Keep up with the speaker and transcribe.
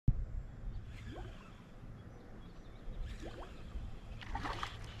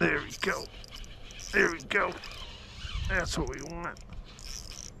There we go. There we go. That's what we want.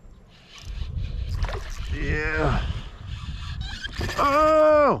 Yeah.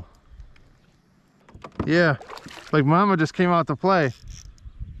 Oh! Yeah, like Mama just came out to play.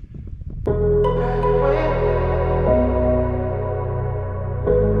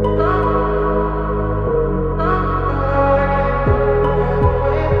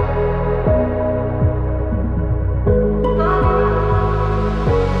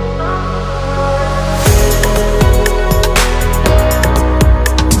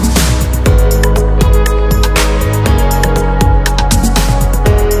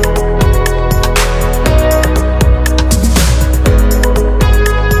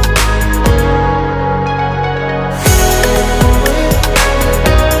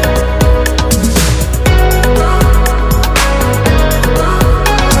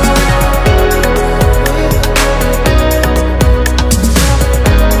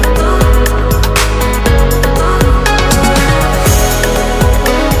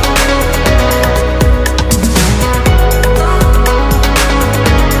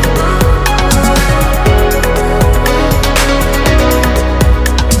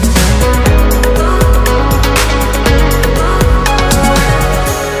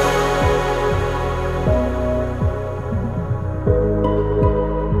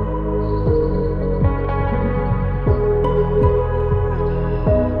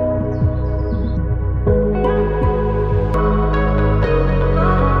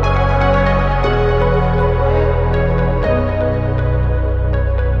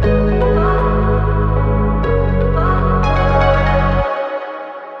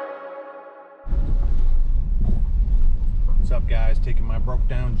 What's up, guys? Taking my broke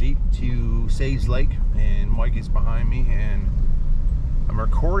down Jeep to Sage Lake, and Mike is behind me, and I'm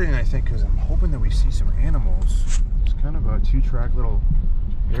recording, I think, because I'm hoping that we see some animals. It's kind of a two-track little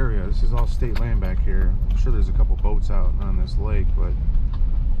area. This is all state land back here. I'm sure there's a couple boats out on this lake, but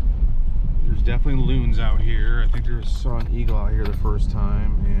there's definitely loons out here. I think saw an eagle out here the first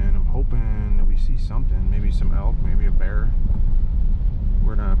time, and I'm hoping that we see something. Maybe some elk, maybe a bear.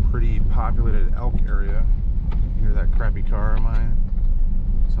 We're in a pretty populated elk area. You hear that crappy car of mine?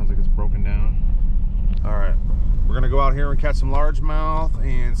 Sounds like it's broken down. All right, we're gonna go out here and catch some largemouth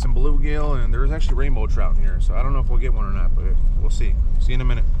and some bluegill, and there's actually rainbow trout in here, so I don't know if we'll get one or not, but we'll see. See you in a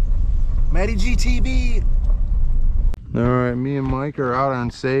minute. MattieGTV. All right, me and Mike are out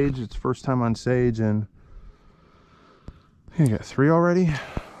on Sage. It's first time on Sage, and I think I got 3 already.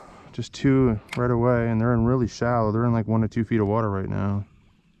 Just 2 right away, and they're in really shallow. They're in like 1 to 2 feet of water right now.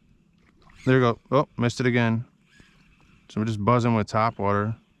 There you go. Oh, missed it again. So we're just buzzing with top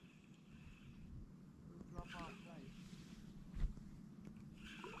water.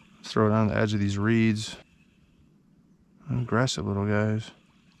 Let's throw it on the edge of these reeds. Aggressive little guys.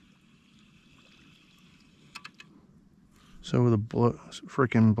 So with the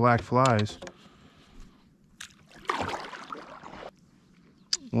freaking black flies.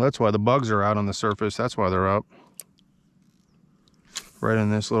 Well, that's why the bugs are out on the surface. That's why they're up. Right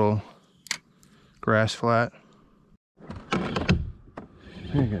in this little grass flat.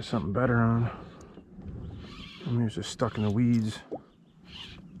 I think I got something better on. Maybe it's just stuck in the weeds.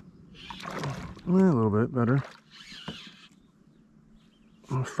 A little bit better.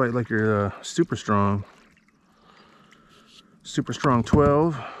 I'll fight like you're super strong. Super strong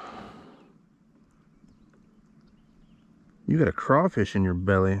 12. You got a crawfish in your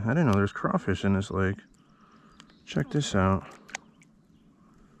belly. I didn't know there's crawfish in this lake. Check this out.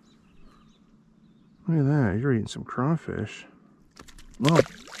 Look at that, you're eating some crawfish. Oh,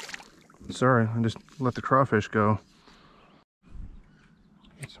 sorry, I just let the crawfish go.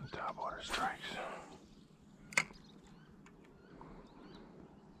 Get some topwater strikes.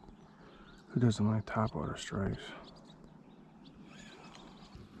 Who doesn't like topwater strikes?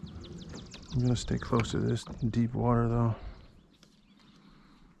 I'm gonna stay close to this deep water though.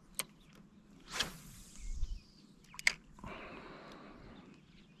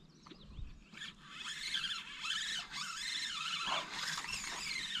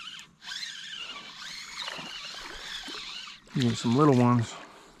 Get some little ones.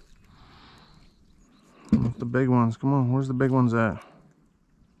 The big ones. Come on, where's the big ones at?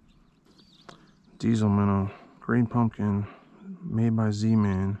 Diesel minnow, green pumpkin, made by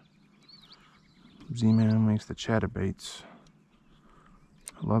Z-Man. Z-Man makes the chatterbaits.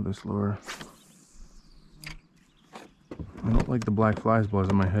 I love this lure. I don't like the black flies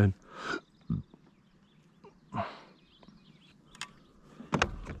buzzing my head.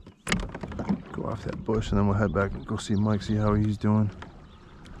 Go off that bush and then we'll head back and go see Mike, see how he's doing.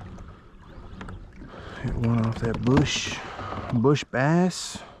 Hit one off that bush. Bush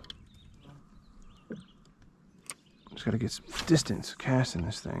bass. Just gotta get some distance casting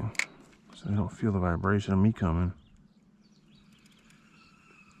this thing so they don't feel the vibration of me coming.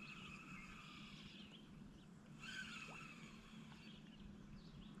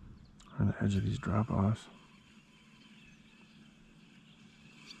 On the edge of these drop-offs.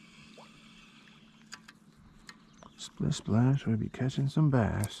 Splish splash, we'll be catching some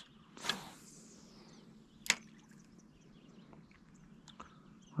bass.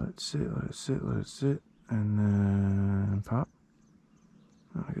 Let it sit, let it sit, let it sit, and then pop.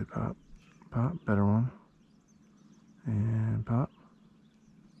 Not a good pop. Pop, better one. And pop.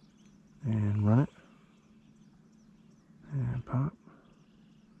 And run it. And pop.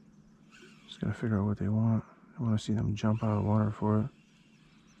 Just gotta figure out what they want. I want to see them jump out of the water for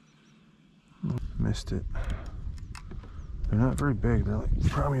it. Missed it. They're not very big. They're like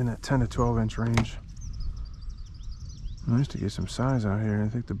probably in that 10 to 12 inch range. Nice to get some size out here. I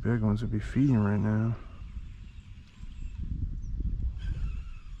think the big ones would be feeding right now.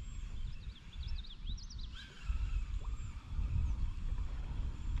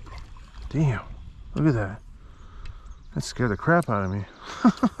 Damn, look at that. That scared the crap out of me.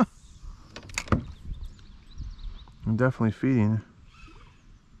 I'm definitely feeding.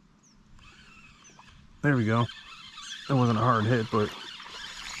 There we go. That wasn't a hard hit, but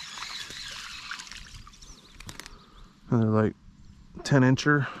and they're like 10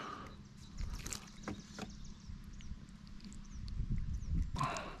 incher.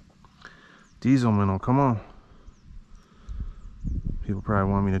 Diesel minnow, come on. People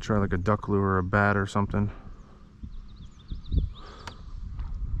probably want me to try like a duck lure or a bat or something.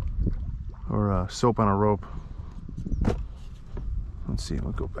 Or a soap on a rope. Let's see,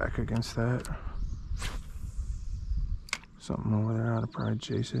 we'll go back against that. Something over there, I'd probably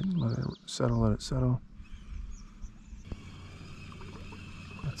chase it. Let it settle, let it settle.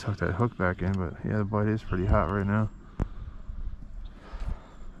 I tuck that hook back in, but yeah, the bite is pretty hot right now.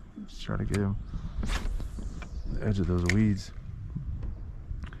 Just try to get him on the edge of those weeds.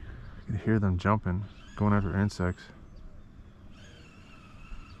 You can hear them jumping, going after insects.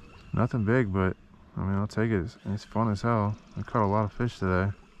 Nothing big, but I mean, I'll take it. It's fun as hell. I caught a lot of fish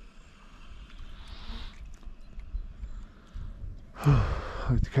today.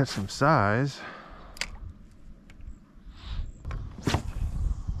 Like to catch some size.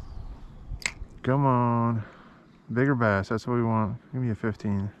 Come on. Bigger bass, that's what we want. Give me a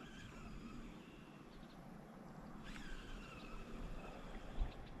 15.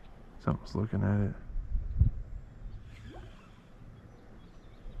 Something's looking at it.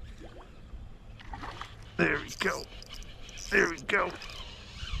 There we go. There we go.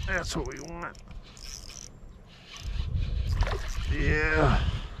 That's what we want. Yeah.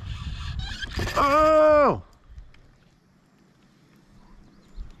 Oh!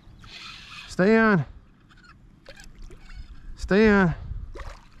 Stay on. Stay on.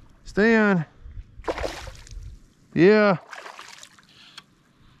 Stay on. Yeah.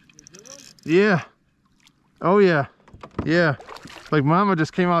 Yeah. Oh yeah. Yeah. Like mama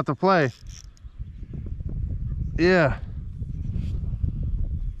just came out to play. Yeah.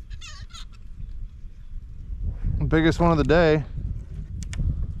 Biggest one of the day.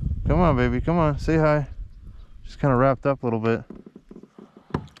 Come on, baby. Come on. Say hi. Just kind of wrapped up a little bit.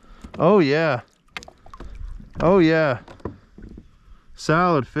 Oh, yeah. Oh, yeah.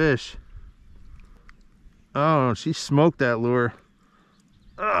 Solid fish. Oh, she smoked that lure.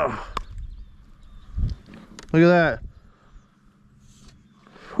 Oh. Look at that.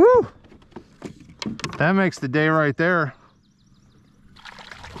 Whew. That makes the day right there.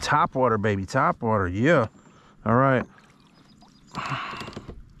 Top water, baby. Top water. Yeah. All right.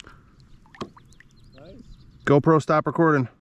 Nice. GoPro, stop recording.